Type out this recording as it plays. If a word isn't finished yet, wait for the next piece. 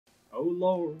Oh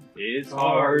Lord, it's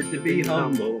hard to be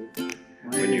humble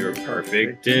when you're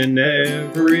perfect in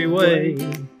every way.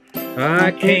 I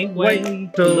can't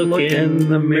wait to look in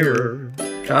the mirror,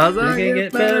 'cause I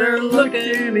get better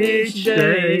looking each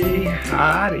day.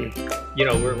 Howdy. You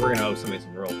know, we're gonna owe somebody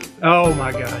some royalties. Oh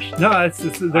my gosh. No, it's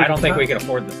I don't think we can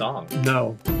afford the song.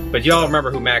 No. But y'all remember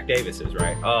who Mac Davis is,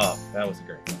 right? Oh, that was a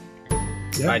great song.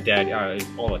 Yeah. My dad,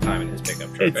 all the time in his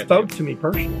pickup truck. It spoke to me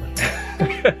personally.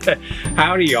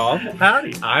 Howdy, y'all.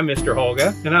 Howdy. I'm Mr.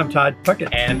 Holga. And I'm Todd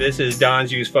Puckett. And this is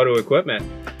Don's Used Photo Equipment.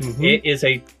 It is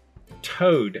a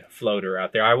toad floater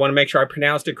out there. I want to make sure I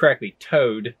pronounced it correctly.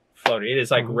 Toad floater. It is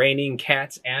like raining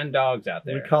cats and dogs out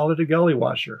there. We call it a gully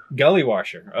washer. Gully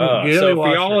washer. Gully so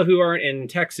washer. for y'all who aren't in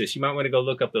Texas, you might want to go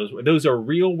look up those. Those are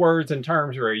real words and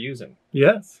terms we're using.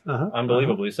 Yes.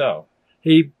 Unbelievably so.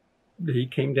 He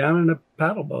came down in a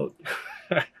paddle boat.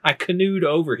 I canoed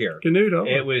over here. Canoed over.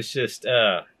 It was just,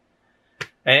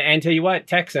 and tell you what,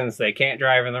 Texans, they can't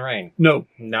drive in the rain. No.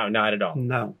 No, not at all.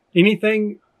 No.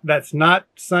 Anything that's not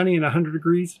sunny and 100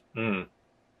 degrees.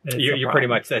 You're pretty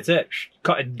much, that's it.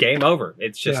 Game over.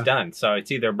 It's just done. So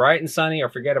it's either bright and sunny or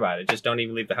forget about it. Just don't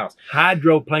even leave the house.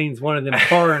 Hydroplane's one of them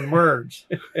foreign words.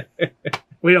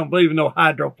 We don't believe in no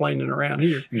hydroplaning around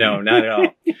here. No, not at all.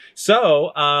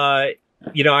 So,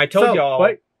 you know, I told y'all.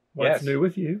 Wait, what's new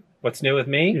with you? What's new with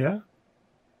me? Yeah.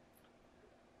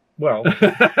 Well,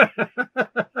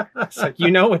 it's like,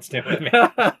 you know what's new with me.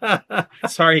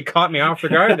 Sorry, you caught me off the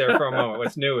guard there for a moment.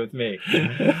 What's new with me?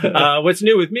 What's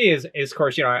new with me is of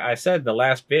course, you know, I said the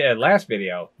last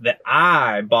video that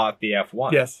I bought the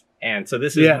F1. Yes. And so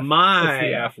this is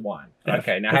my F1.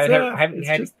 Okay, now I haven't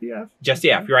had just the F. Just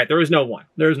the F. You're right. There is no one.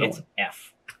 There's no it's one.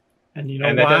 F. And you know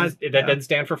why? That doesn't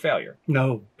stand for failure.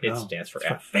 No. It stands for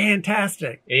F.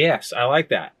 Fantastic. Yes, I like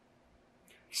that.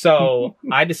 So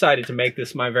I decided to make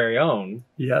this my very own.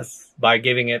 Yes. By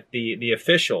giving it the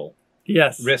official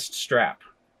wrist strap.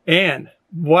 And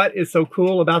what is so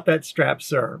cool about that strap,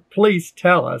 sir? Please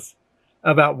tell us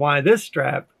about why this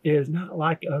strap is not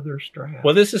like other straps.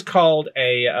 Well, this is called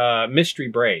a mystery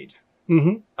braid.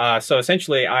 So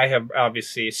essentially, I have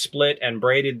obviously split and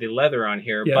braided the leather on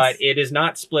here, but it is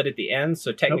not split at the end.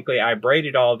 So technically, I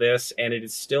braided all this, and it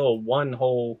is still one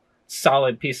whole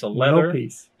solid piece of leather.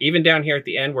 Even down here at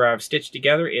the end where I've stitched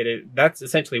together, that's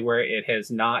essentially where it has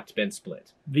not been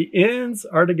split. The ends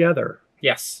are together.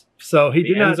 Yes. So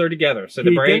the ends are together. So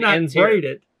the braid ends here. He did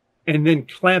not braid it and then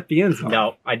clamp the ends on.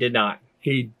 No, I did not.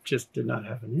 He just did not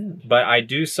have an end. But I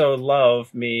do so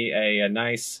love me a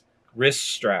nice wrist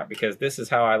strap, because this is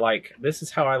how I like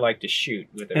to shoot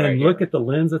with it. And look at the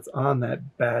lens that's on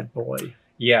that bad boy.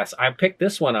 Yes, I picked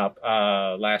this one up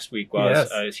last week while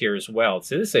I was here as well.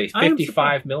 So this is a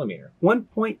 55 millimeter.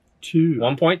 1.2.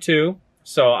 1.2.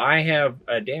 So I have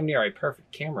damn near a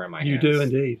perfect camera in my hands. You do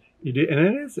indeed. You do, and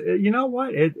it is. You know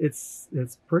what? It's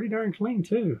pretty darn clean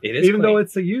too. It is, even though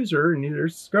it's a user and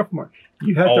there's scuff mark.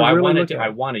 You have to really look at it. I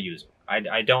want to use it.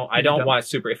 I don't want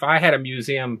super. If I had a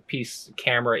museum piece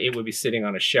camera, it would be sitting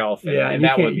on a shelf. And you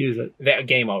that can't use it. That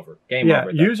game over. Game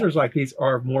over. Users like these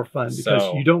are more fun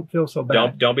because you don't feel so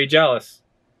bad. Don't be jealous.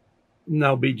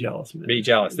 No, be jealous, man. Be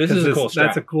jealous. This is a cool strap.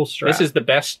 That's a cool strap. This is the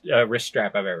best wrist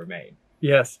strap I've ever made.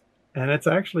 Yes, and it's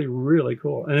actually really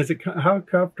cool. And how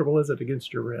comfortable is it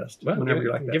against your wrist? Well, whenever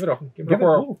you like that, give it a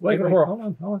whirl. Wait,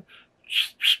 hold on.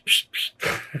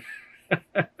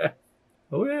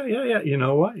 Oh yeah. You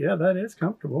know what? Yeah, that is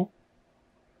comfortable.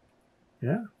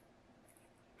 Yeah.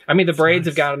 I mean, the braids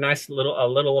have got a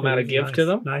little amount of give to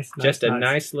them. Nice. Just a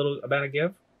nice little amount of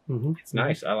give. It's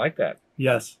nice. I like that.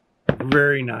 Yes.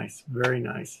 Very nice. Very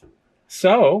nice.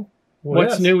 So,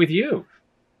 what's new with you?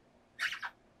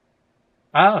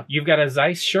 Ah, you've got a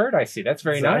Zeiss shirt, I see. That's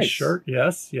very nice. Zeiss shirt,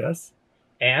 yes.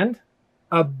 And?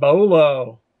 A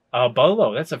bolo. A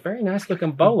bolo. That's a very nice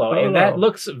looking bolo. And that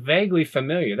looks vaguely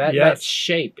familiar. That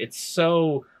shape, it's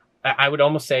so, I would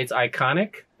almost say it's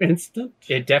iconic. Instant.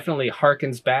 It definitely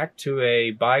harkens back to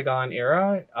a bygone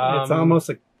era. It's almost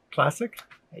a classic.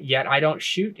 Yet I don't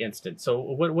shoot instant. So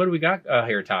what do we got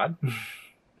here, Todd?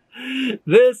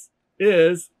 This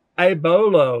is a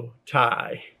bolo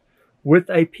tie with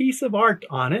a piece of art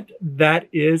on it that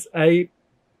is a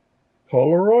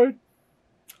Polaroid.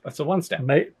 That's a one step.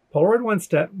 Polaroid one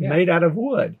step made out of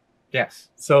wood. Yes.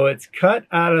 So it's cut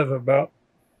out of about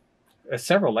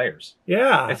several layers.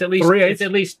 Yeah. It's at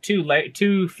least two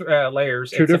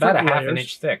layers. It's about a half an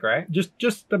inch thick, right?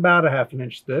 Just about a half an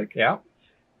inch thick. Yeah.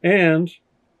 And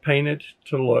painted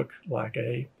to look like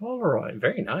a Polaroid.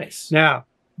 Very nice. Now,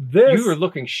 this you were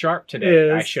looking sharp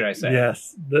today, should I say?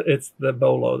 Yes, it's the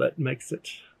bolo that makes it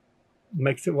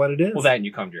what it is. Well, that and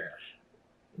you combed your hair.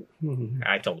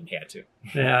 I told him he had to.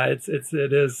 Yeah,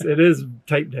 it is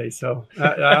tape day, so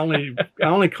I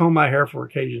only comb my hair for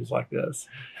occasions like this.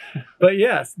 But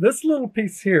yes, this little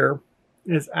piece here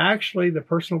is actually the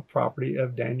personal property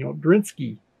of Daniel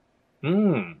Driensky.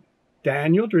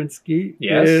 Daniel Driensky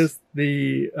is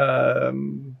the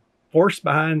force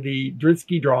behind the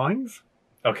Driensky drawings.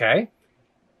 Okay.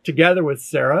 Together with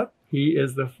Sarah,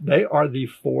 they are the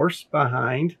force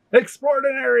behind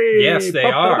Exploredinary. Yes, they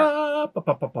are.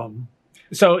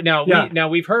 So now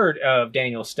we've heard of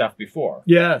Daniel's stuff before.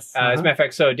 Yes. As a matter of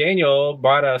fact, so Daniel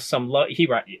brought us he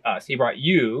brought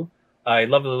you a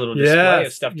lovely little display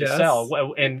of stuff to sell.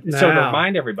 And so to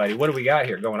remind everybody, what do we got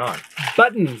here going on?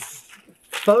 Buttons.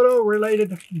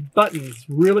 Photo-related buttons.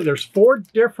 Really, there's 4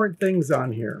 different things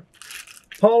on here.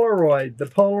 Polaroid, the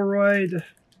Polaroid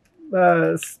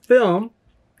film,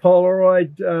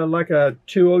 Polaroid like a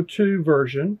 202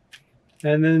 version,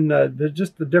 and then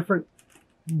just the different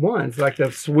ones, like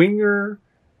the Swinger,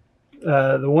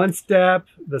 the One Step,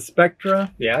 the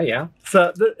Spectra. Yeah.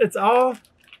 So it's all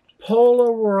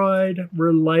Polaroid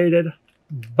related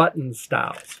button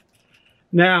styles.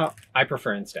 Now, I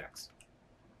prefer Instax.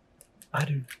 I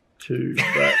do too,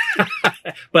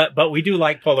 but but we do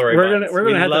like Polaroid buttons.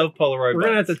 We love Polaroid buttons. We're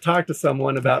gonna have to talk to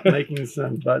someone about making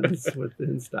some buttons with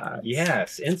Instax.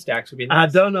 Yes, Instax would be nice.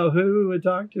 I don't know who we would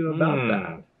talk to about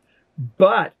that.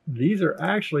 But these are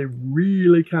actually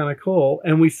really kind of cool.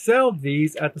 And we sell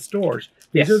these at the stores.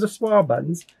 These are the small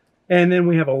buttons. And then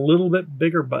we have a little bit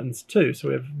bigger buttons too. So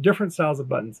we have different styles of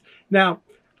buttons. Now,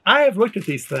 I have looked at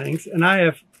these things and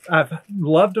I've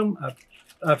loved them.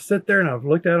 I've sit there and I've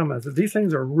looked at them. I said, these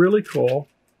things are really cool.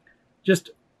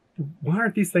 Just, why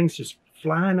aren't these things just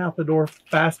flying out the door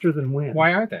faster than wind?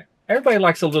 Why aren't they? Everybody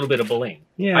likes a little bit of bling.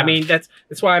 Yeah. I mean, that's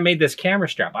why I made this camera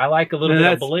strap. I like a little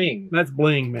bit of bling. That's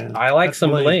bling, man. I like some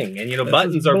bling. And,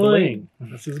 buttons are bling.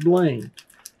 This is bling.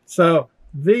 So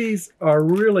these are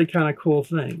really kind of cool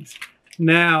things.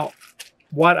 Now,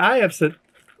 what I have said,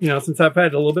 since I've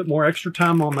had a little bit more extra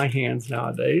time on my hands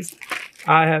nowadays,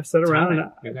 I have sat around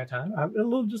and you got time?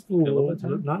 Just a little bit,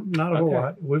 not a whole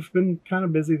lot. We've been kind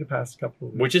of busy the past couple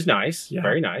of weeks. Which is nice. Yeah.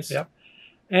 Very nice. Yep.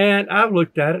 And I've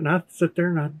looked at it and I sit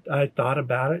there and I thought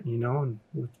about it, and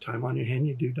with time on your hand,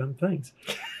 you do dumb things.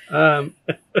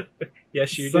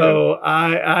 Yes, you do. So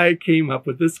I came up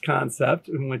with this concept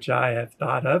in which I have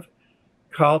thought of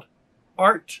called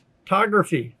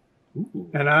Artography. Ooh.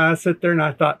 And I sit there and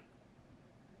I thought,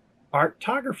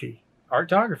 Artography.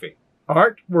 Artography.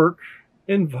 Artwork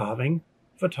involving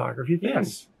photography things.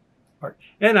 Yes. Art.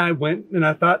 And I went and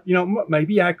I thought,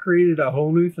 maybe I created a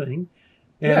whole new thing.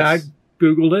 And I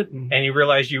Googled it. And you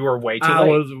realized you were way too late. I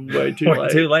was way too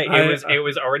late. Too late. It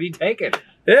was already taken.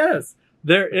 Yes.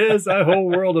 There is a whole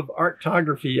world of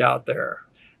artography out there.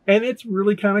 And it's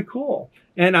really kind of cool.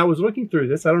 And I was looking through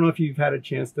this. I don't know if you've had a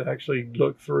chance to actually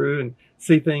look through and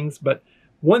see things. But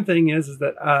one thing is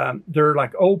that there are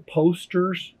like old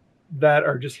posters that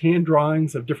are just hand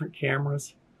drawings of different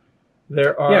cameras.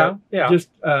 There are just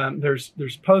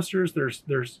there's posters,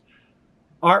 there's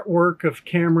artwork of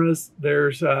cameras.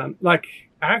 There's like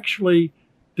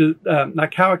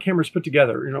how a camera's put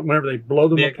together. Whenever they blow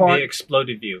them apart. The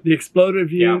exploded view. The exploded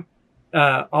view.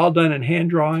 All done in hand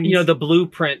drawings. The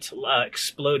blueprint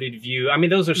exploded view. I mean,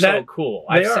 those are so cool.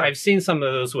 I've seen some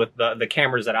of those with the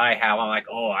cameras that I have. I'm like,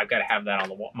 oh, I've got to have that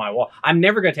on my wall. I'm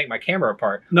never going to take my camera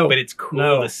apart. No, but it's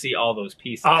cool to see all those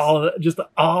pieces. All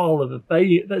of the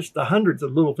things. There's the hundreds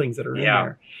of little things that are in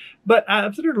there. But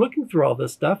I've started looking through all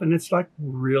this stuff, and it's like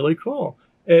really cool.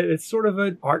 It's sort of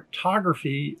an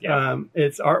artography.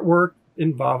 It's artwork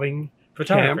involving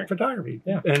photography.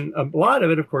 Yeah. And a lot of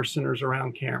it, of course, centers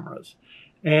around cameras.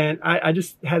 And I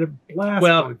just had a blast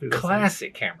going through this.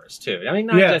 Classic cameras too. I mean,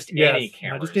 not just any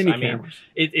cameras. Not just any cameras.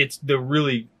 It's the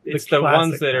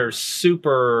ones that are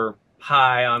super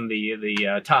high on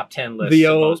the top 10 list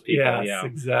of most people. Yes,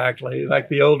 exactly. Like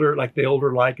the older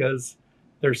Leicas.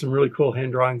 There's some really cool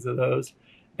hand drawings of those.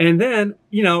 And then,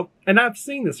 and I've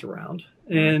seen this around.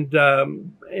 And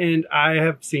I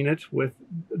have seen it with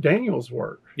Daniel's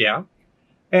work. Yeah.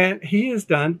 And he has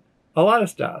done a lot of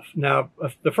stuff. Now,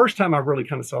 the first time I really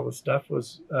kind of saw this stuff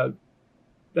was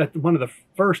at one of the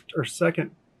first or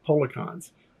second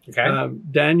Policons. Okay.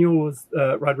 Daniel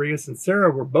Rodriguez and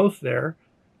Sarah were both there.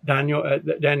 Daniel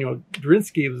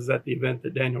Driensky was at the event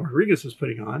that Daniel Rodriguez was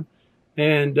putting on.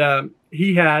 And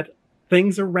he had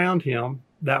things around him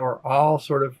that were all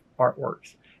sort of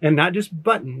artworks. And not just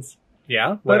buttons.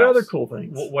 Yeah. But other cool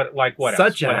things. What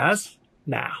Such else? as,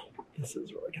 now, this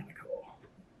is really kind of cool.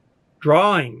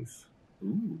 Drawings.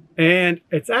 Ooh. And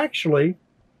it's actually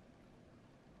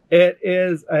It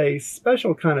is a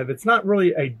special kind of, it's not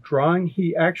really a drawing.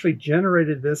 He actually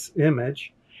generated this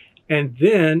image, and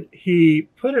then he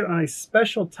put it on a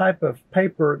special type of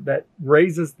paper that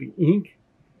raises the ink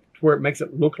to where it makes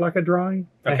it look like a drawing,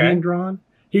 a hand drawn.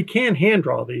 He can hand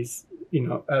draw these, you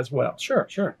know, as well. Sure,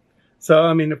 sure. So,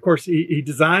 I mean, of course, he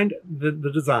designed the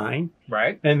design.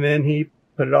 Right. And then he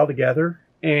put it all together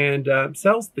and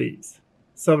sells these.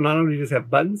 So not only does he have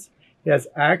buttons, he has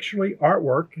actually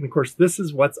artwork. And, of course, this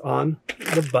is what's on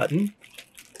the button.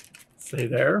 See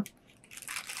there.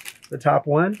 The top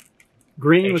one.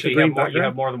 Green with the green background. You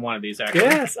have more than one of these, actually.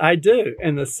 Yes, I do.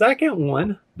 And the second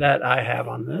one that I have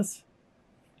on this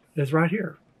is right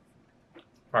here.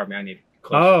 Pardon me, I need a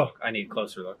closer look. I need a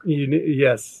closer look.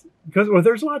 Yes. Because, well,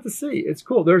 there's a lot to see. It's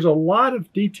cool. There's a lot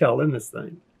of detail in this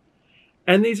thing.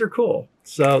 And these are cool.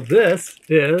 So this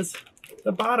is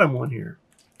the bottom one here.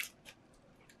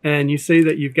 And you see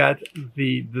that you've got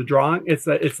the drawing. It's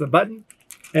the button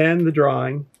and the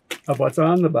drawing of what's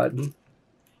on the button.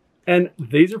 And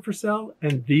these are for sale,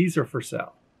 and these are for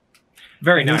sale.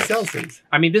 Very nice. He sells these.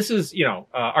 I mean, this is, you know,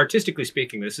 artistically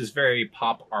speaking, this is very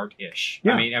pop art-ish.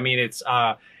 Yeah. I mean,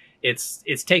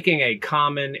 it's taking a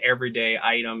common everyday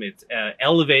item, it's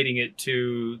elevating it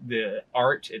to the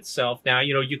art itself. Now,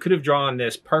 you know, you could have drawn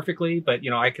this perfectly, but you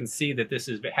know, I can see that this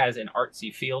has an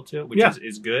artsy feel to it, which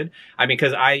is good. I mean,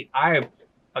 because I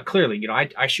clearly, you know,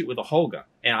 I shoot with a Holga,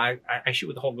 and I shoot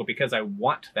with a Holga because I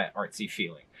want that artsy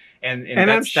feeling. And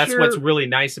that's what's really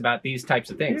nice about these types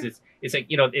of things. Yeah. It's like,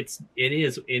 you know, it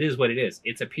is what it is.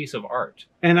 It's a piece of art.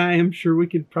 And I am sure we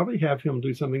could probably have him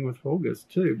do something with Holgas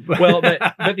too. Well, but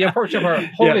the approach of our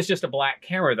Holga is just a black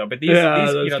camera though. But these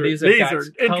have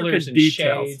got colors and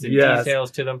shades and details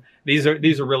to them. These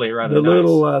are really rather nice. The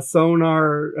little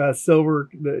sonar silver,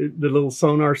 the little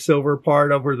sonar silver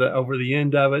part over the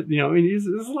end of it. You know, I mean,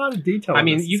 there's a lot of detail. I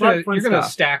mean, you're gonna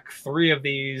stack 3 of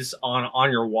these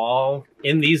on your wall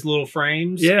in these little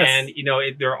frames, and you know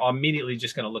they're immediately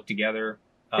just going to look together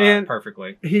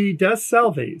perfectly. He does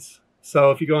sell these,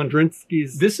 so if you go on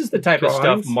Driensky's, this is the type of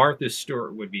stuff Martha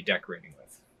Stewart would be decorating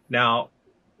with. Now,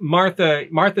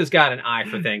 Martha's got an eye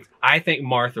for things. I think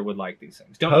Martha would like these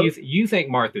things. Don't you? You think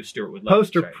Martha Stewart would like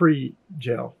post or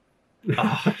pre-gel?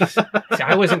 Oh, see,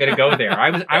 I wasn't going to go there.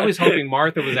 I was hoping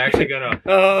Martha was actually going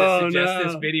to suggest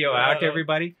this video out to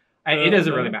everybody. It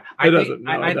doesn't really matter. I think.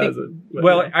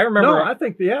 Well, I remember. No, I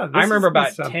think I remember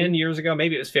about 10 years ago,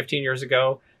 maybe it was 15 years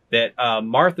ago, that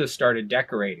Martha started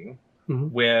decorating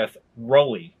with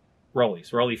Rolly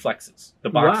flexes, the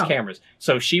box cameras.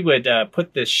 So she would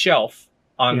put this shelf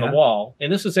on the wall,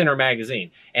 and this was in her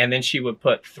magazine, and then she would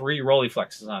put 3 Rolly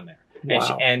flexes on there.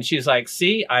 Wow. And she's like,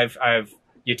 "See,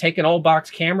 you take an old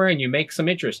box camera and you make some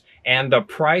interest." And the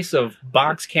price of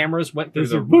box cameers went through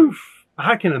the roof.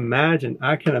 I can imagine.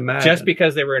 Just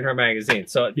because they were in her magazine.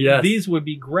 So these would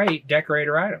be great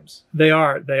decorator items. They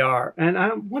are. And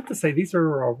I want to say these are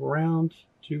around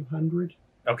 200.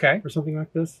 Okay. Or something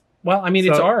like this. Well, I mean,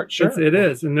 it's art. Sure. It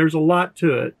is. And there's a lot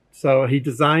to it. So he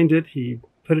designed it. He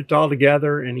put it all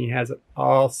together, and he has it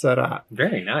all set up.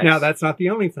 Very nice. Now, that's not the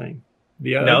only thing.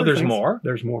 There's more.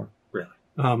 There's more. Really?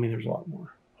 I mean, there's a lot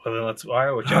more. Well, then let's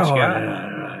wire what you got.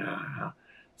 Yeah.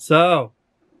 So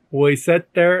we sat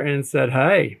there and said,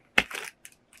 "Hey,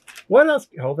 what else?"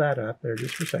 Hold that up there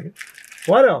just for a second.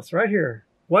 What else right here?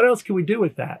 What else can we do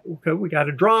with that? Okay, we got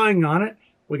a drawing on it.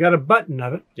 We got a button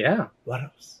of it. Yeah. What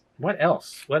else? What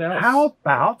else? What else? How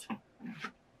about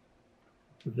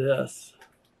this?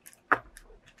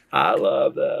 I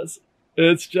love this.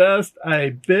 It's just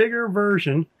a bigger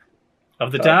version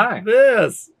of the die.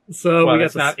 This. So well,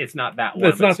 it's not that one.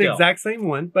 It's not the exact same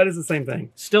one, but it's the same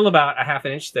thing. Still about a ½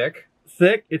 inch thick.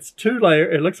 It's 2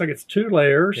 layers. It looks like it's 2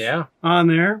 layers on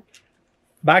there.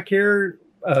 Back here,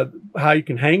 how you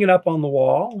can hang it up on the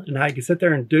wall, and how you can sit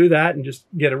there and do that and just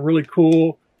get a really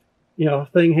cool, you know,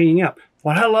 thing hanging up.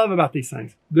 What I love about these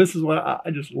things, this is what I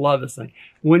just love this thing.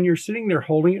 When you're sitting there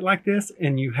holding it like this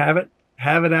and you have it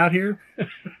out here,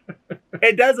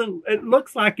 it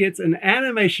looks like it's an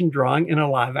animation drawing in a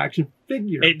live action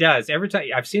figure. It does. Every time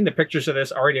I've seen the pictures of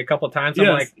this already a couple of times. I'm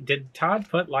like, did Todd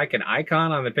put like an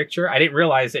icon on the picture? I didn't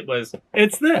realize it was.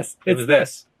 It's this. It's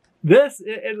this.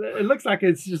 It looks like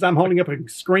it's just I'm holding up a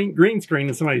green screen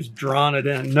and somebody's drawn it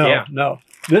in. No.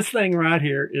 This thing right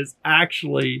here is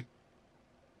actually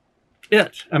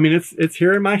it. I mean, it's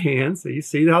here in my hand, so you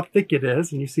see how thick it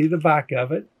is, and you see the back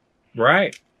of it.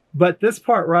 Right. But this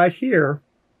part right here,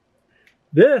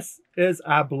 this is,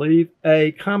 I believe,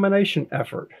 a combination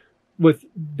effort with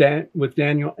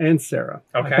Daniel and Sarah.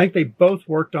 Okay. I think they both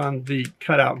worked on the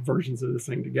cutout versions of this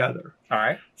thing together. All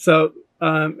right. So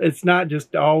it's not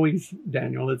just always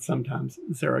Daniel. It's sometimes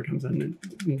Sarah comes in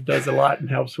and does a lot and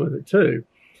helps with it too.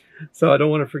 So I don't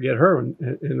want to forget her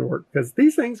in the work, because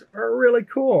these things are really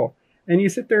cool. And you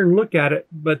sit there and look at it,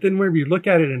 but then whenever you look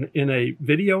at it in a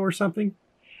video or something,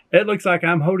 it looks like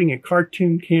I'm holding a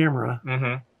cartoon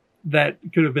camera that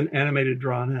could have been animated,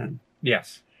 drawn in.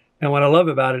 Yes. And what I love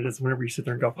about it is whenever you sit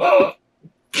there and go, oh,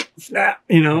 snap,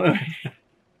 you know.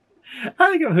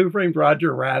 I think of Who Framed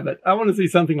Roger Rabbit. I want to see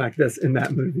something like this in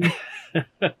that movie.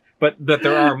 but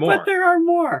there are more. But there are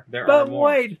more. But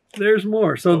wait, there's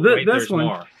more. So this one.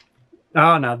 More.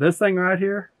 Oh, now this thing right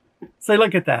here. Say,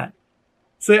 look at that.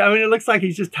 See, I mean, it looks like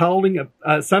he's just holding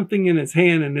something in his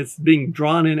hand, and it's being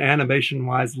drawn in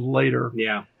animation-wise later.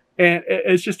 Yeah. And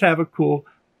it's just have a cool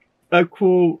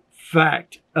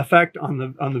effect on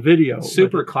the video.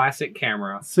 Super classic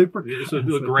camera. Super. This would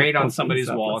look great on somebody's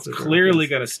wall. It's clearly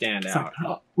going to stand out. Like,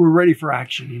 oh, we're ready for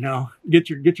action, you know. Get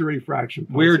your ready for action.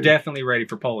 We're definitely ready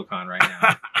for PoloCon right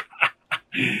now.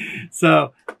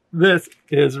 So this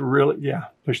is really,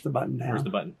 push the button down. Where's the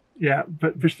button? Yeah,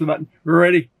 push the button. We're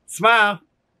ready. Smile.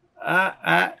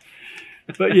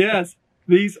 But yes,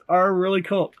 these are really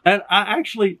cool. And I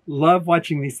actually love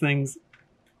watching these things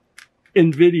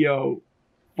in video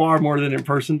far more than in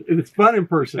person. It's fun in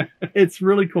person. It's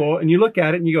really cool. And you look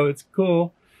at it and you go, it's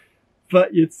cool.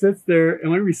 But it sits there,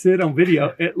 and whenever you see it on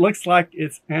video, it looks like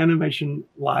it's animation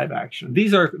live action.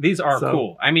 These are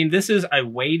cool. I mean, this is a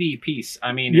weighty piece.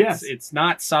 I mean, it's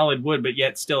not solid wood, but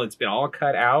yet still it's been all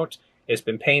cut out. It's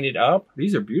been painted up.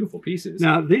 These are beautiful pieces.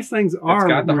 Now, these things are It's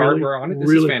got the hardware on it. This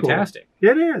is fantastic. Cool.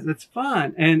 It is. It's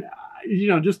fun. And, you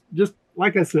know, just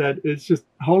like I said, it's just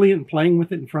holding it and playing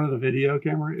with it in front of the video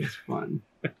camera is fun.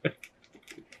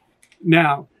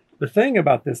 Now, the thing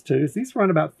about this, too, is these run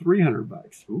about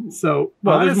 $300. Ooh. So,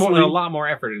 well, there's a lot more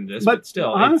effort in this, but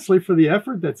still. Honestly, for the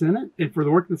effort that's in it and for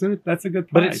the work that's in it, that's a good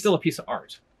price. But it's still a piece of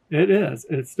art. It is.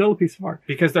 It's still a piece of art.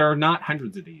 Because there are not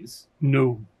hundreds of these.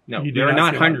 No, there are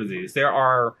not hundreds of these. There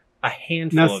are a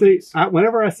handful of these.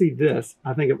 Whenever I see this,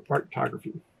 I think of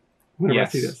Artography. Whenever I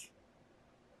see this.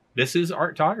 This is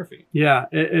Artography. Yeah,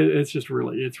 it's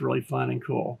really fun and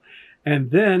cool.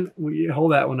 And then we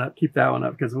hold that one up, keep that one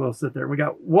up, because we'll sit there. We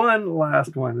got one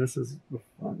last one. This is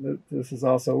fun. This is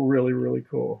also really, really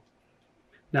cool.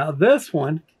 Now this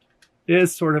one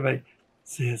is sort of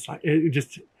it's like, it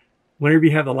just, whenever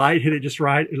you have the light hit it just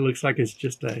right, it looks like it's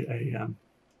just an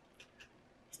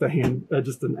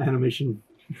animation.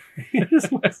 It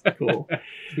just looks cool.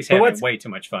 He's having way too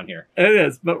much fun here. It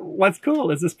is. But what's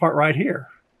cool is this part right here.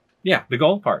 Yeah, the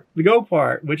gold part. The gold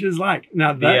part, which is like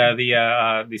now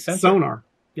the sensor. Sonar.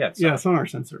 Yeah, sonar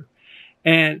sensor.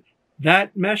 And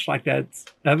that mesh like that's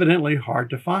evidently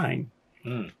hard to find.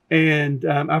 And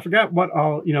I forgot what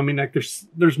all, you know, I mean, like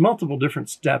there's multiple different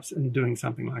steps in doing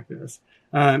something like this.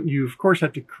 You of course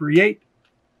have to create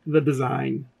the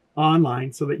design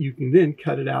online so that you can then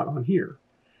cut it out on here.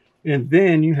 And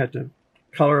then you have to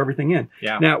color everything in.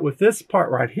 Yeah. Now with this part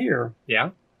right here.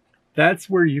 Yeah. That's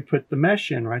where you put the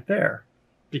mesh in right there,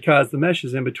 because the mesh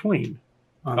is in between.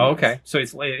 Oh, okay. So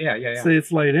it's laid, yeah. So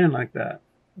it's laid in like that.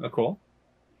 Oh, cool.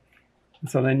 And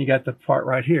so then you got the part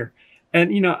right here.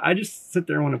 And, you know, I just sit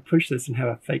there and want to push this and have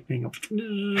a fake thing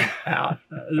out.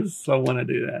 I so want to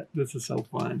do that. This is so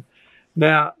fun.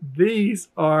 Now, these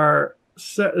are,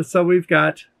 so we've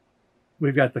got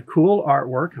the cool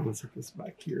artwork. I'm going to set this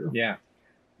back here. Yeah.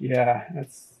 Yeah,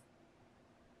 that's.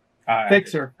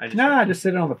 Fixer. I just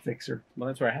sit it on the fixer. Well,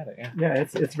 that's where I had it. Yeah. Yeah,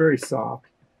 it's very soft.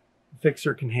 The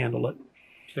fixer can handle it.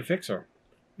 The fixer.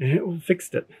 And it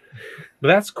fixed it. But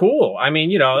that's cool. I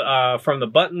mean, you know, from the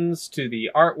buttons to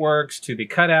the artworks to the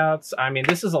cutouts. I mean,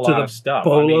 this is a lot of stuff.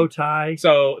 Bolo tie.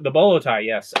 So the bolo tie,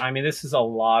 yes. I mean, this is a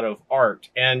lot of art,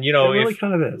 and you know, it really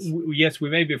kind of is. Yes, we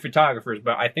may be photographers,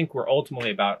 but I think we're ultimately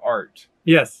about art.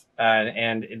 Yes.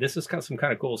 And this is some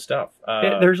kind of cool stuff.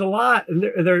 There's a lot.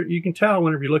 There you can tell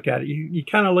whenever you look at it. You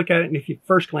kind of look at it, and if you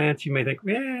first glance, you may think,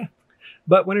 yeah.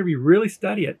 But whenever you really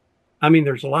study it, I mean,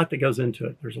 there's a lot that goes into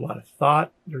it. There's a lot of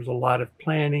thought. There's a lot of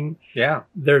planning. Yeah.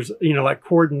 There's, you know, like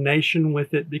coordination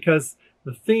with it, because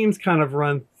the themes kind of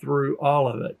run through all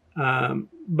of it.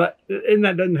 But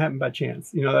that doesn't happen by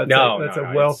chance. You know, that's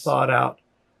a well thought out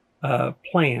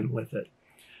plan with it.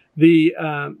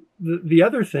 The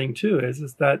other thing too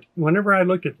is that whenever I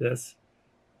look at this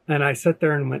and I sat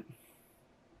there and went,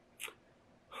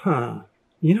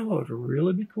 you know what would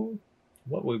really be cool?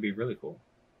 What would be really cool?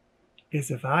 Is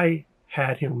if I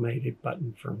had him made a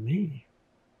button for me.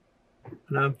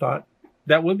 And I thought,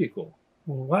 that would be cool.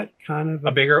 Well, what kind of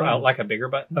a bigger button? Like a bigger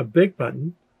button? A big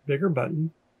button, bigger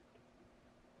button.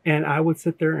 And I would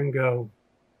sit there and go,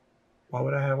 what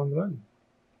would I have on the button?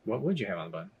 What would you have on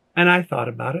the button? And I thought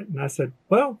about it, and I said,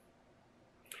 well,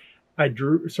 I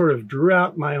sort of drew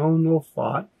out my own little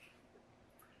thought,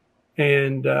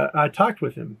 and I talked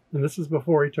with him. And this is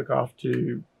before he took off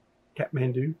to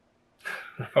Kathmandu.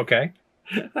 Okay.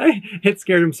 It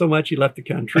scared him so much he left the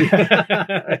country.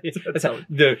 I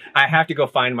have to go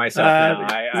find myself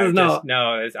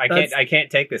now. I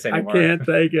can't take this anymore. I can't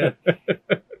take it.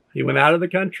 He went out of the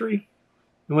country,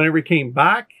 and whenever he came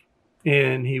back,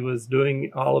 and he was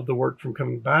doing all of the work from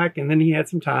coming back, and then he had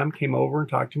some time, came over and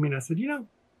talked to me, and I said, you know,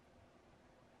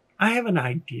 I have an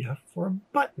idea for a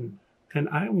button, and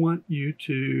I want you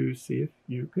to see if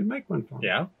you could make one for me.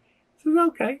 Yeah. He says,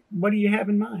 okay, what do you have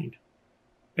in mind?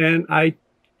 And I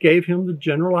gave him the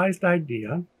generalized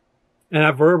idea, and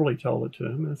I verbally told it to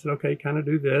him. I said, okay, kind of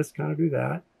do this, kind of do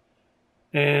that.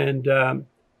 And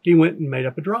he went and made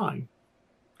up a drawing.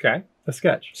 Okay. A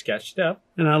sketch. Sketched up.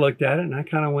 And I looked at it, and I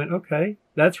kind of went, okay,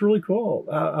 that's really cool.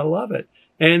 I love it.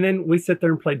 And then we sat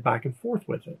there and played back and forth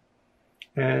with it.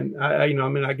 And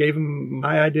I gave him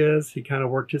my ideas. He kind of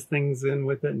worked his things in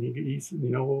with it, and he said, you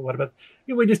know, well, what about?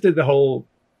 We just did the whole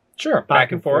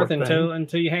back and forth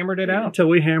until you hammered it out. Until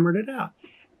we hammered it out.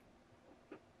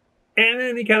 And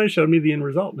then he kind of showed me the end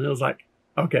result, and it was like,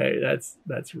 okay,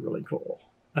 that's really cool.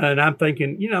 And I'm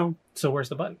thinking, you know, so where's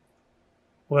the button?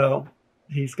 Well,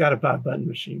 he's got to buy a button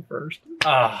machine first.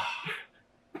 Ah.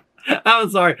 I'm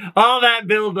sorry. All that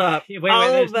build up.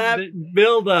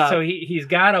 Build up. So he's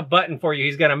got a button for you.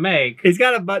 He's going to make. He's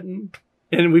got a button,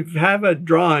 and we have a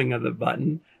drawing of the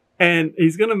button, and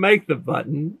he's going to make the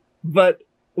button, but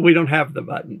we don't have the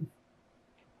button,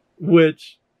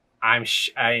 which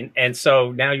and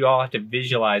so now you all have to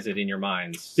visualize it in your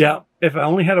minds. Yeah. If I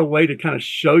only had a way to kind of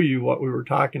show you what we were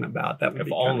talking about, that would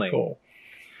be kind of cool.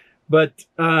 But,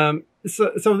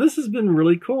 so this has been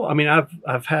really cool. I mean,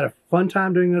 I've had a fun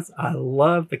time doing this. I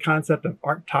love the concept of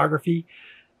artography,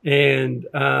 and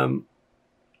I'm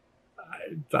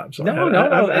sorry. No.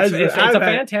 It's a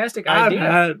fantastic idea.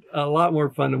 I've had a lot more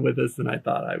fun with this than I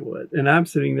thought I would, and I'm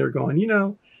sitting there going, you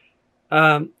know,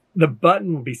 the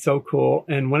button would be so cool.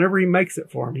 And whenever he makes it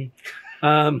for me,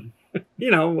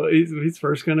 you know, he's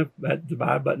first going to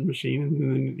buy a button machine, and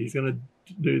then he's going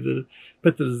to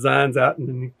put the designs out and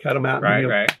then cut them out, and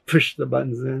he'll push the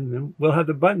buttons in, and then we'll have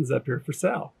the buttons up here for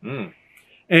sale. And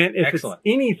if it's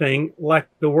anything like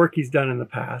the work he's done in the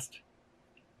past,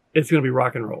 it's going to be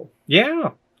rock and roll.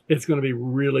 Yeah. It's going to be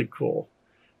really cool.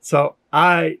 So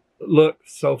I look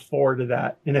so forward to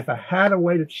that. And if I had a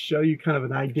way to show you kind of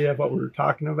an idea of what we were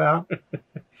talking about,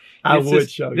 I would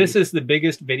show you. This is the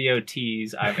biggest video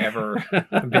tease I've ever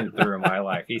been through in my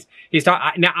life. He's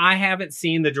talking. Now, I haven't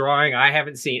seen the drawing. I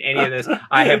haven't seen any of this.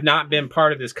 I have not been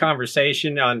part of this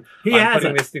conversation on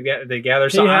putting this together.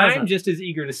 So I'm just as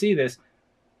eager to see this,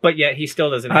 but yet he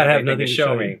still doesn't have anything to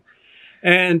show me.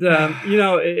 And, you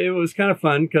know, it was kind of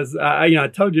fun because, I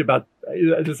told you about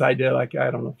this idea, like, I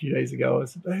don't know, a few days ago. I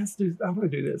said, I want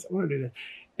to do this. I want to do this.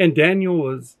 And Daniel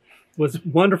was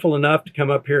wonderful enough to come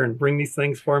up here and bring these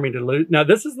things for me to loot. Now,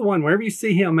 this is the one, wherever you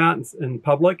see him out in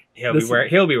public. He'll be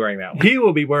wearing that one. He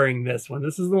will be wearing this one.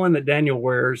 This is the one that Daniel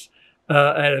wears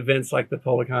at events like the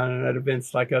Policon and at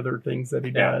events like other things that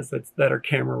he does that are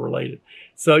camera related.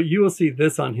 So you will see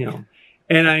this on him.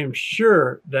 And I am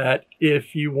sure that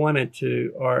if you wanted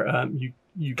to, or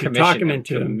you could talk him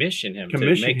into commission him to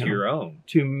make your own,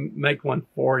 to make one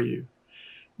for you.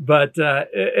 But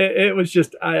it was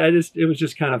just, it was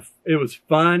just kind of, it was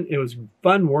fun. It was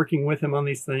fun working with him on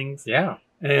these things. Yeah.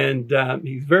 And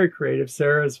he's very creative.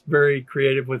 Sarah's very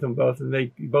creative with them both. And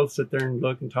they both sit there and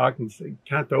look and talk and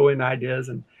kind of throw in ideas.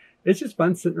 And it's just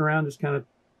fun sitting around just kind of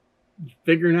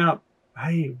figuring out,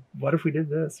 hey, what if we did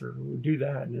this or we do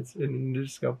that? And you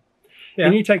just go,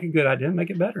 and you take a good idea and make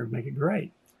it better, make it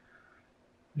great.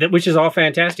 Which is all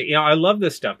fantastic. You know, I love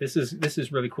this stuff. This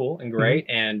is really cool and great.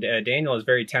 And Daniel is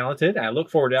very talented. I look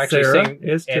forward to actually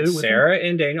seeing Sarah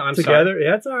and Daniel. I'm together. Sorry.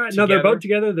 Yeah, it's all right. No, they're both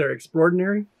together. They're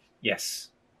Extraordinary. Yes.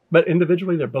 But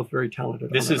individually, they're both very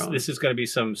talented. This is going to be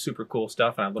some super cool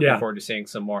stuff, and I'm looking forward to seeing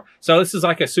some more. So this is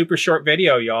like a super short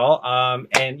video, y'all.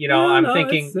 And you know, I'm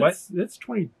thinking, it's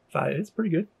 25. It's pretty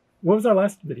good. What was our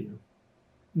last video?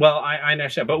 Well, I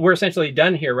understand, but we're essentially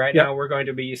done here right now. We're going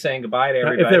to be saying goodbye to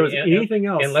everybody. If there was anything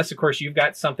else, unless of course you've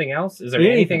got something else. Is there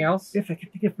anything else? If I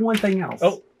could think of one thing else.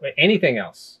 Oh, anything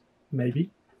else? Maybe.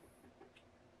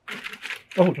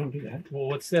 Oh, don't do that. Well,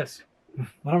 what's this?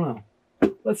 I don't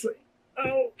know. Let's see.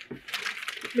 Oh,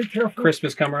 be careful.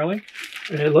 Christmas come early?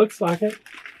 It looks like it.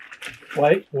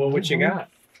 Wait. Well, what you got?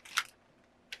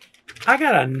 I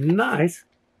got a nice.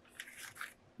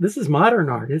 This is modern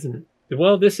art, isn't it?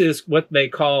 Well, this is what they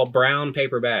call brown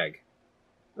paper bag.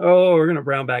 Oh, we're gonna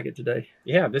brown bag it today.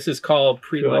 Yeah, this is called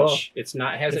pre-lunch. It's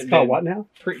not. Hasn't It's been called what now?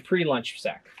 Pre-lunch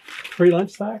sack.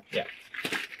 Pre-lunch sack. Yeah.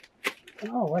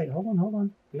 Oh wait, hold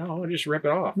on. No, just rip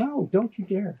it off. No, don't you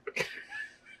dare.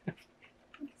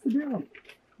 What's the deal?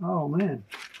 Oh man.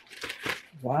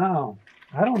 Wow.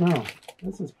 I don't know.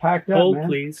 This is packed up, Hold, man.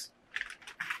 please.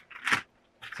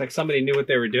 It's like somebody knew what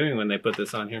they were doing when they put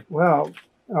this on here. Well,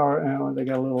 or they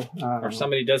got a little. Or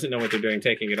somebody doesn't know what they're doing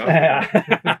taking it off.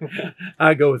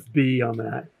 I go with B on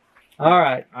that. All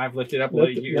right. I've lifted up a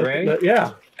little. You ready?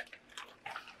 Yeah.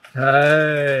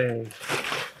 Hey.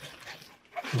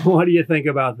 What do you think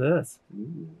about this?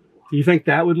 Ooh. You think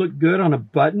that would look good on a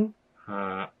button?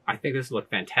 I think this would look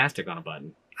fantastic on a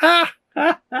button.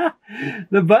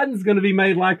 The button's going to be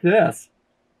made like this.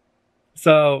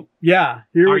 So, yeah,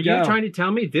 here we go. Are you trying to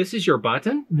tell me this is your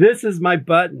button? This is my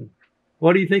button.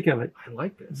 What do you think of it? I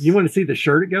like this. You want to see the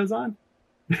shirt it goes on?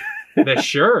 The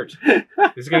shirt?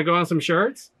 Is it going to go on some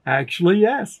shirts? Actually,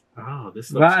 yes. Oh,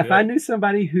 this looks good. If I knew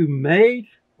somebody who made...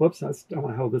 Whoops, I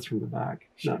want to hold this from the back,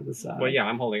 not the side. Well, yeah,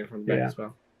 I'm holding it from the back as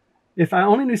well. If I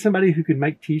only knew somebody who could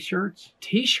make T-shirts.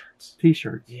 T-shirts?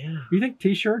 T-shirts. Yeah. You think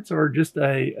T-shirts or just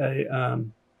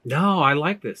No, I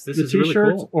like this. This is really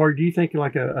cool. Or do you think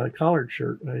like a collared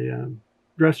shirt, a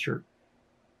dress shirt?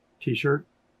 T-shirt?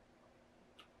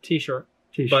 T-shirt.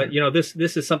 T-shirt. But, you know, this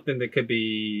is something that could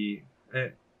be...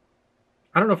 I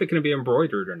don't know if it can be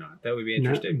embroidered or not. That would be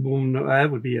interesting. No,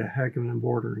 that would be a heck of an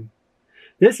embroidery.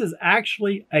 This is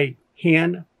actually a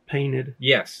hand-painted.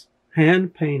 Yes.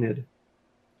 Hand-painted.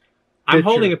 I'm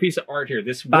holding a piece of art here.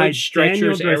 This wood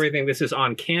stretchers, everything. This is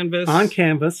on canvas. On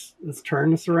canvas. Let's turn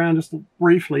this around just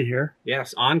briefly here.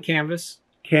 Yes, on canvas.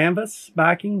 Canvas,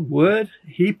 backing, wood.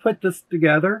 He put this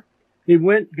together. He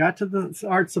got to the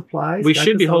art supplies. We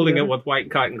should be holding it with white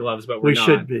cotton gloves, but we're not.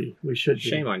 We should be. We should be.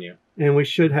 Shame on you. And we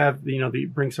should have, the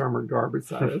Brinks Armored Garbage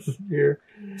size here.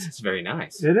 This is very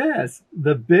nice. It is.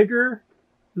 The bigger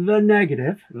the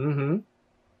negative, mm-hmm.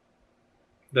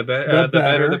 the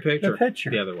better the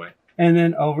picture. The other way. And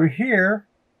then over here,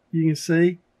 you can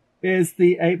see, is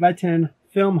the 8x10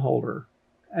 film holder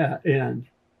end.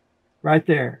 Right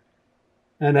there.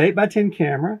 An 8x10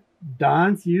 camera.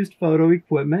 Don's used photo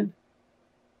equipment.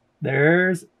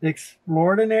 There's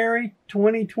Exploredinary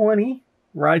 2020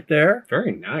 right there.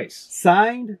 Very nice.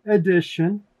 Signed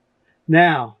edition.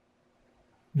 Now,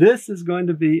 this is going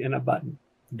to be in a button.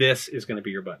 This is going to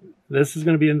be your button. This is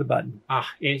going to be in the button.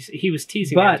 He was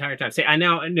teasing the entire time. Say, I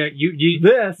know you.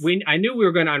 I knew we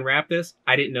were going to unwrap this.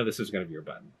 I didn't know this was going to be your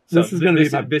button. So this is going to be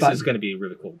my button. This is going to be a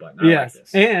really cool button. Yes, like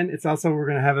this. And it's also we're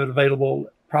going to have it available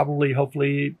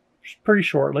hopefully, pretty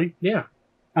shortly. Yeah.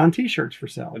 On T-shirts for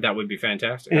sale. That would be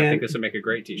fantastic. And I think this would make a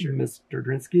great T-shirt. Mr.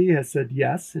 Driensky has said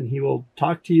yes, and he will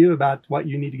talk to you about what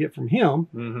you need to get from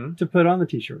him to put on the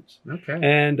T-shirts. Okay.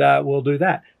 And we'll do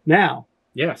that. Now.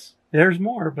 Yes. There's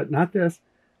more, but not this.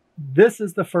 This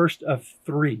is the first of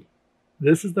 3.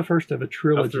 This is the first of a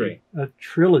trilogy. Of 3. A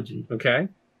trilogy. Okay.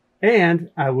 And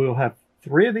I will have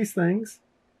 3 of these things.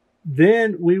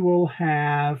 Then we will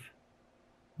have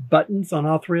buttons on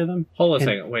all 3 of them. Hold on a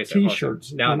second. Wait a second.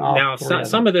 T-shirts. Now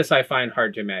some of this I find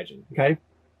hard to imagine. Okay.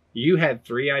 You had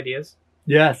 3 ideas?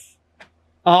 Yes.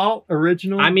 All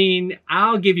original. I mean,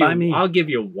 I'll give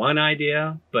you 1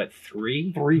 idea, but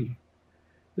 3? 3.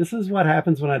 This is what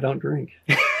happens when I don't drink.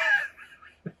 I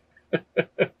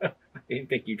didn't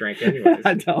think you drank anyways.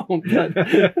 I don't. But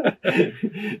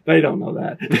they don't know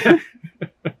that.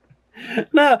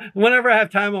 No, whenever I have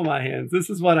time on my hands, this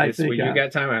is what I think. You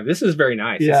got time on. This is very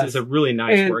nice. Yes. This is a really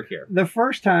nice work here. The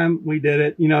first time we did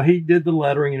it, he did the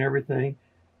lettering and everything.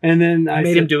 And then I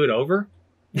made him do it over?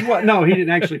 Well, no, he didn't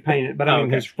actually paint it, but I mean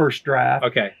his first draft.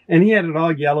 Okay. And he had it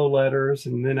all yellow letters,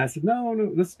 and then I said, no,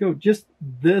 let's go just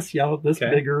this yellow, this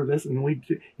bigger, this, and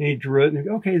he drew it, and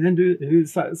okay, then do it.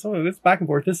 So it's back and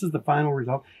forth. This is the final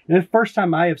result, and it's the first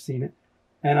time I have seen it,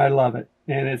 and I love it.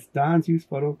 And it's Don's used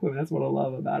photo equipment. That's what I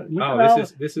love about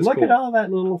it. This is look cool. at all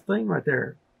that little thing right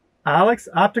there. Alex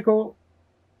Optical,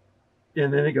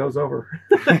 and then it goes over.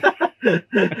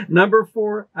 Number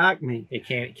 4, Acme. He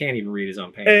can't even read his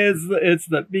own paint. It's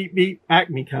the Beep Beep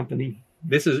Acme company.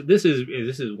 This is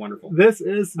wonderful. This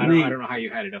is I don't know how you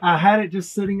had it up. I had it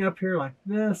just sitting up here like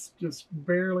this, just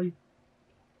barely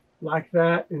like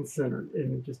that, and centered,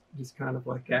 and just kind of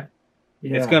like that.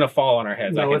 Yeah. It's gonna fall on our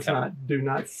heads. No, it's not. Do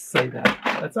not say that.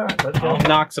 That's all right. I'll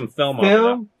knock some film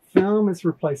off. Film is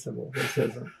replaceable. This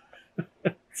isn't.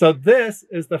 So this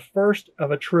is the first of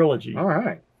a trilogy. All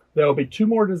right. There will be 2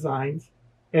 more designs,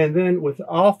 and then with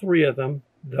all 3 of them,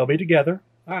 they'll be together.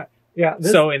 All right. Yeah.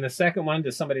 So in the second one,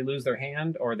 does somebody lose their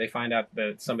hand, or they find out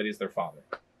that somebody's their father?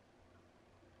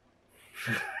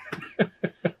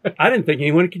 I didn't think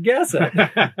anyone could guess it.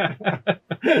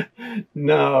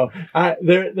 No,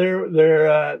 the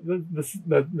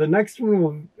next one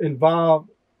will involve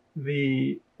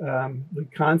the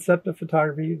concept of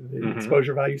photography, the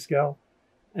exposure value scale,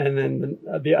 and then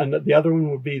the other one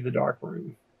would be the dark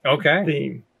room. Okay.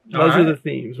 Theme. Those are the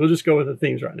themes. We'll just go with the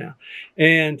themes right now.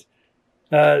 And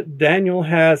Daniel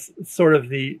has sort of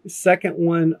the second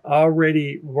one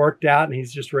already worked out, and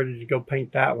he's just ready to go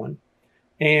paint that one.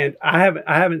 And I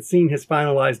haven't seen his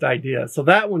finalized idea. So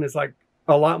that one is like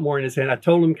a lot more in his hand. I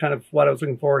told him kind of what I was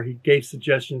looking for. He gave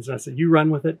suggestions, and I said, you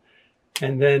run with it.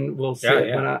 And then we'll see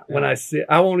when I see it.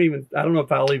 I don't know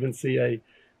if I'll even see a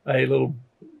little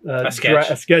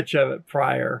sketch of it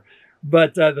prior.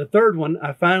 But the third one,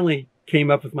 I finally came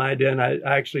up with my idea, and I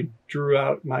actually drew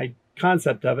out my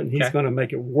concept of it, and he's going to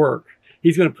make it work.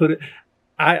 He's going to put it.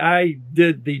 I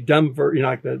did the dumb version,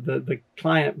 like the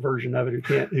client version of it,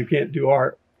 who can't do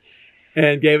art,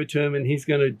 and gave it to him, and he's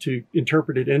going to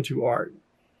interpret it into art.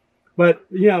 But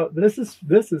this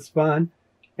is fun,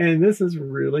 and this is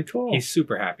really cool. He's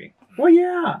super happy. Well,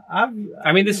 yeah,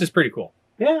 I mean, this is pretty cool.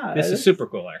 Yeah, this is super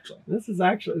cool, actually. This is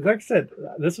actually, like I said,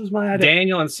 this was my idea.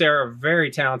 Daniel and Sarah are very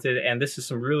talented, and this is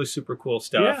some really super cool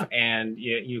stuff. Yeah. And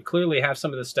you clearly have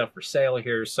some of this stuff for sale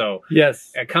here. So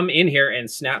yes, come in here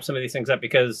and snap some of these things up,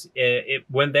 because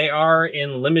when they are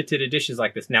in limited editions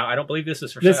like this. Now, I don't believe this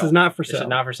is for sale. This is not for sale. This is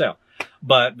not for sale.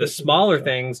 But the smaller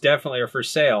things definitely are for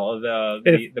sale.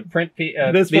 The print these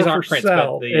aren't prints,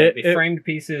 but the framed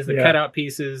pieces, the cutout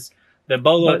pieces. The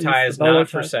bolo tie is not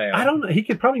for sale. I don't know. He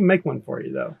could probably make one for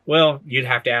you, though. Well, you'd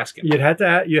have to ask him. You'd have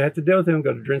to deal with him.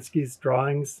 Go to Driensky's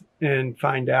Drawings and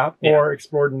find out, or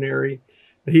Exploredinary.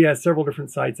 He has several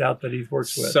different sites out that he's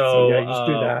worked with. So yeah, just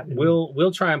do that.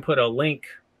 We'll try and put a link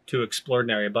to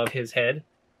Exploredinary above his head.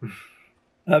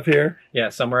 Up here, yeah,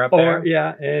 somewhere up there.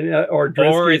 Or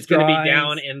Driensky's or it's going to be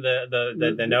down in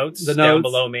the notes, down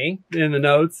below me in the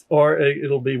notes, or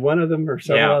it'll be one of them or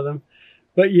several of them.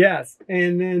 But yes,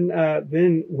 and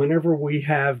then whenever we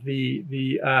have the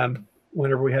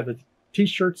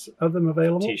T-shirts of them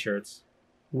available,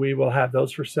 we will have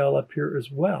those for sale up here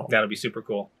as well. That'll be super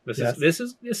cool. This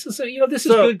is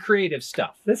good creative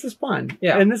stuff. This is fun.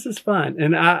 Yeah, and this is fun,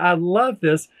 and I love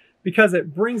this because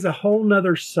it brings a whole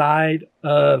nother side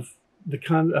of the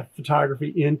kind of photography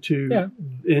into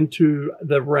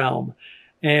the realm,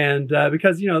 and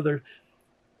because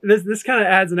This kind of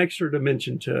adds an extra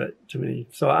dimension to it to me.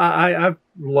 So I've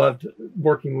loved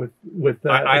working with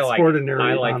Exploredinary.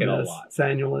 I like it a lot.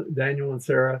 Daniel and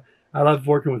Sarah. I love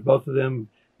working with both of them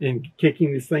in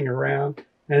kicking this thing around,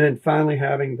 and then finally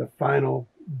having the final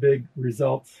big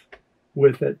results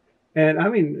with it. And I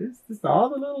mean, it's just all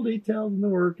the little details in the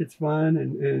work. It's fun,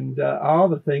 and all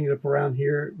the things up around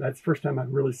here. That's the first time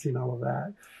I've really seen all of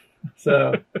that.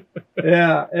 So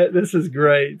yeah, this is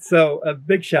great. So a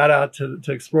big shout out to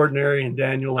Exploredinary and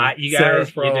Daniel and Sarah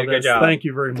for all did a good job. Thank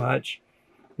you very much.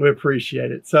 We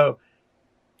appreciate it. So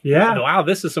yeah, wow,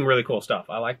 this is some really cool stuff.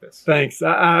 I like this. Thanks.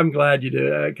 I'm glad you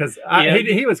did, because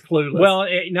he was clueless. Well,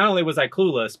 not only was I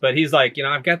clueless, but he's like,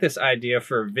 I've got this idea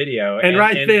for video, and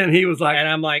then he was like, and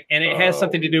I'm like, and it has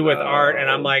something to do with art,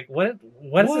 and I'm like, what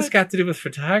has this got to do with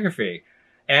photography?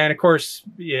 And of course,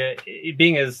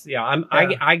 being as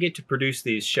I get to produce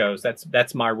these shows.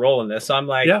 That's my role in this. So I'm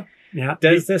like,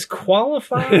 does this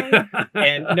qualify?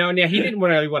 And no, he didn't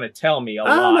really want to tell me a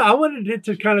lot. I don't know. I wanted it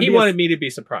to kind of. He wanted me to be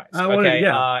surprised.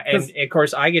 And of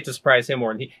course, I get to surprise him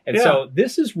more. So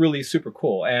this is really super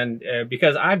cool. And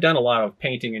because I've done a lot of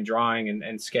painting and drawing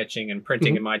and sketching and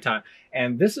printing in my time,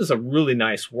 and this is a really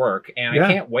nice work. And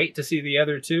I can't wait to see the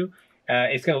other two.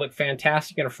 It's going to look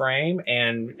fantastic in a frame,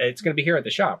 and it's going to be here at the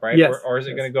shop, right? Yes. Or is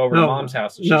it going to go over to Mom's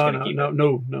house? And she's going to keep it?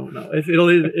 No.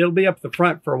 It'll be up the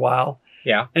front for a while.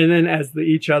 Yeah. And then as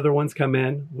each other ones come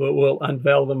in, we'll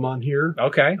unveil them on here.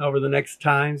 Okay. Over the next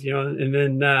times, and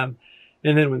then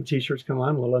when the T-shirts come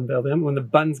on, we'll unveil them. When the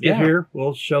buttons get here,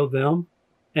 we'll show them.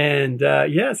 And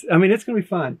yes, I mean, it's going to be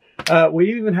fun.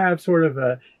 We even have sort of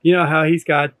how he's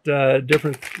got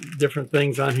different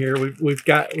things on here. We've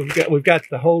got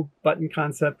the whole button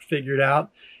concept figured out.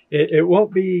 It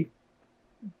won't be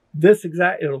this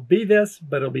exact. It'll be this,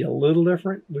 but it'll be a little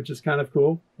different, which is kind of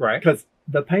cool, right? Because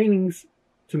the paintings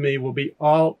to me will be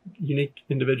all unique,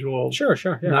 individual,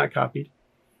 not copied.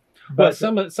 But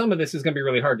some of this is going to be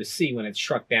really hard to see when it's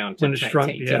shrunk down to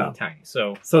tiny.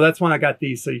 So that's why I got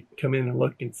these, so you can come in and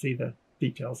look and see the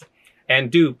details.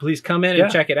 And please come in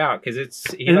and check it out, because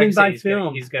he's going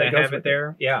to have it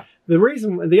there. Yeah. The other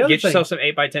Get thing, yourself some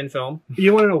 8x10 film.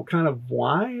 You want to know kind of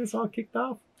why it's all kicked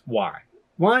off? Why?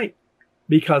 Why?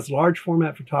 Because large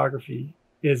format photography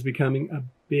is becoming a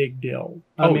big deal.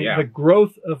 Oh, I mean, the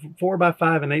growth of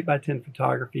 4x5 and 8x10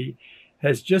 photography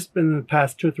has just been in the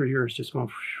past 2 or 3 years, just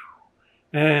gone.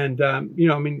 And, you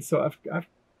know, I mean, so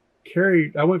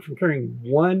I went from carrying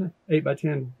one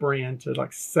 8x10 brand to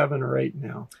like 7 or 8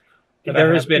 now.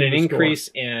 There has been an increase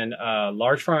in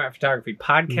large format photography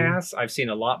podcasts. I've seen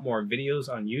a lot more videos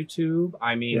on YouTube.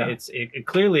 I mean, it's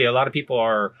clearly a lot of people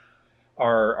are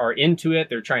into it.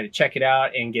 They're trying to check it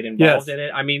out and get involved in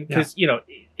it. I mean, because you know,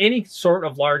 any sort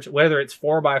of large, whether it's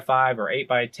 4x5 or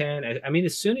 8x10, I mean,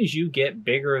 as soon as you get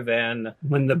bigger than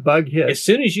when the bug hits, as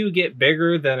soon as you get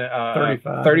bigger than a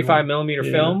 35 millimeter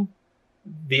film,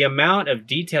 the amount of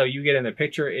detail you get in the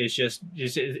picture is just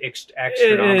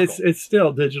astronomical. It's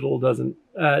still digital doesn't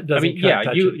I mean,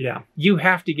 you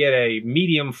have to get a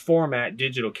medium format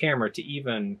digital camera to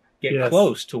even get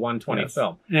close to 120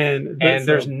 film, and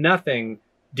there's nothing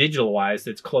digital wise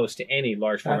that's close to any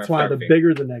large format. That's why the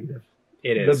bigger the negative,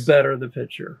 the better the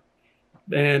picture.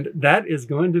 And that is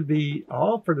going to be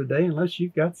all for today, unless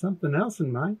you've got something else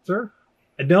in mind, sir.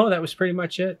 No, that was pretty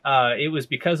much it. It was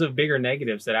because of bigger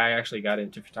negatives that I actually got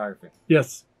into photography.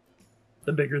 Yes.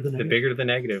 The bigger the negative. The bigger the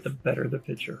negative. The better the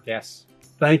picture. Yes.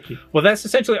 Thank you. Well, that's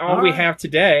essentially all we have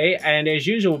today. And as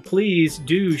usual, please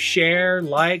do share,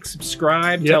 like,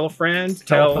 subscribe, tell a friend,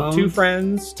 tell 2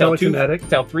 friends, tell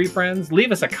 3 friends.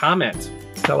 Leave us a comment.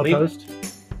 Telepost.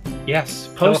 Yes.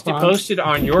 Post it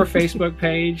on your Facebook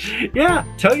page. Yeah.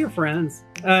 Tell your friends.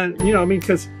 You know, I mean,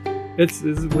 because it's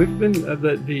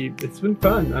been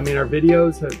fun. I mean, our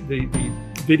videos, the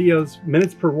videos,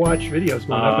 minutes per watch videos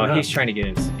went up and up. He's trying to get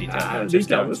into some detail.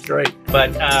 Detail was great.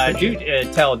 But do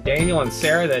tell Daniel and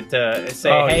Sarah that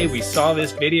hey, we saw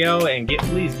this video, and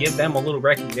please give them a little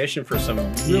recognition for some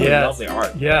really lovely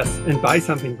art. Yes, and buy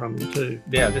something from them too.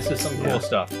 Yeah, this is some cool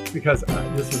stuff. Because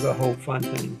this is a whole fun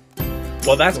thing.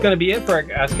 Well, that's going to be it for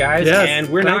us, guys. Yes, and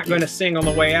we're not going to sing on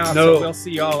the way out, so we'll see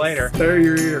y'all later. Spare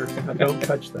your ear. Don't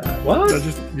touch that. What? So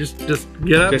just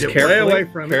get up, just get way away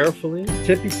from carefully. it.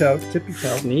 Tippy toe.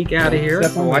 Sneak out of here.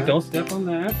 Don't step on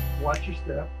that. Watch your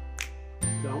step.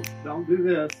 Don't do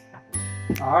this.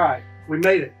 All right. We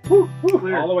made it.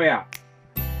 All the way out.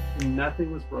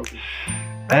 Nothing was broken.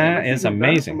 That is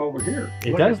amazing. From over here.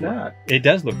 It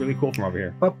does look really cool from over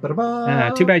here.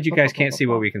 Too bad you guys can't see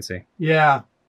what we can see. Yeah.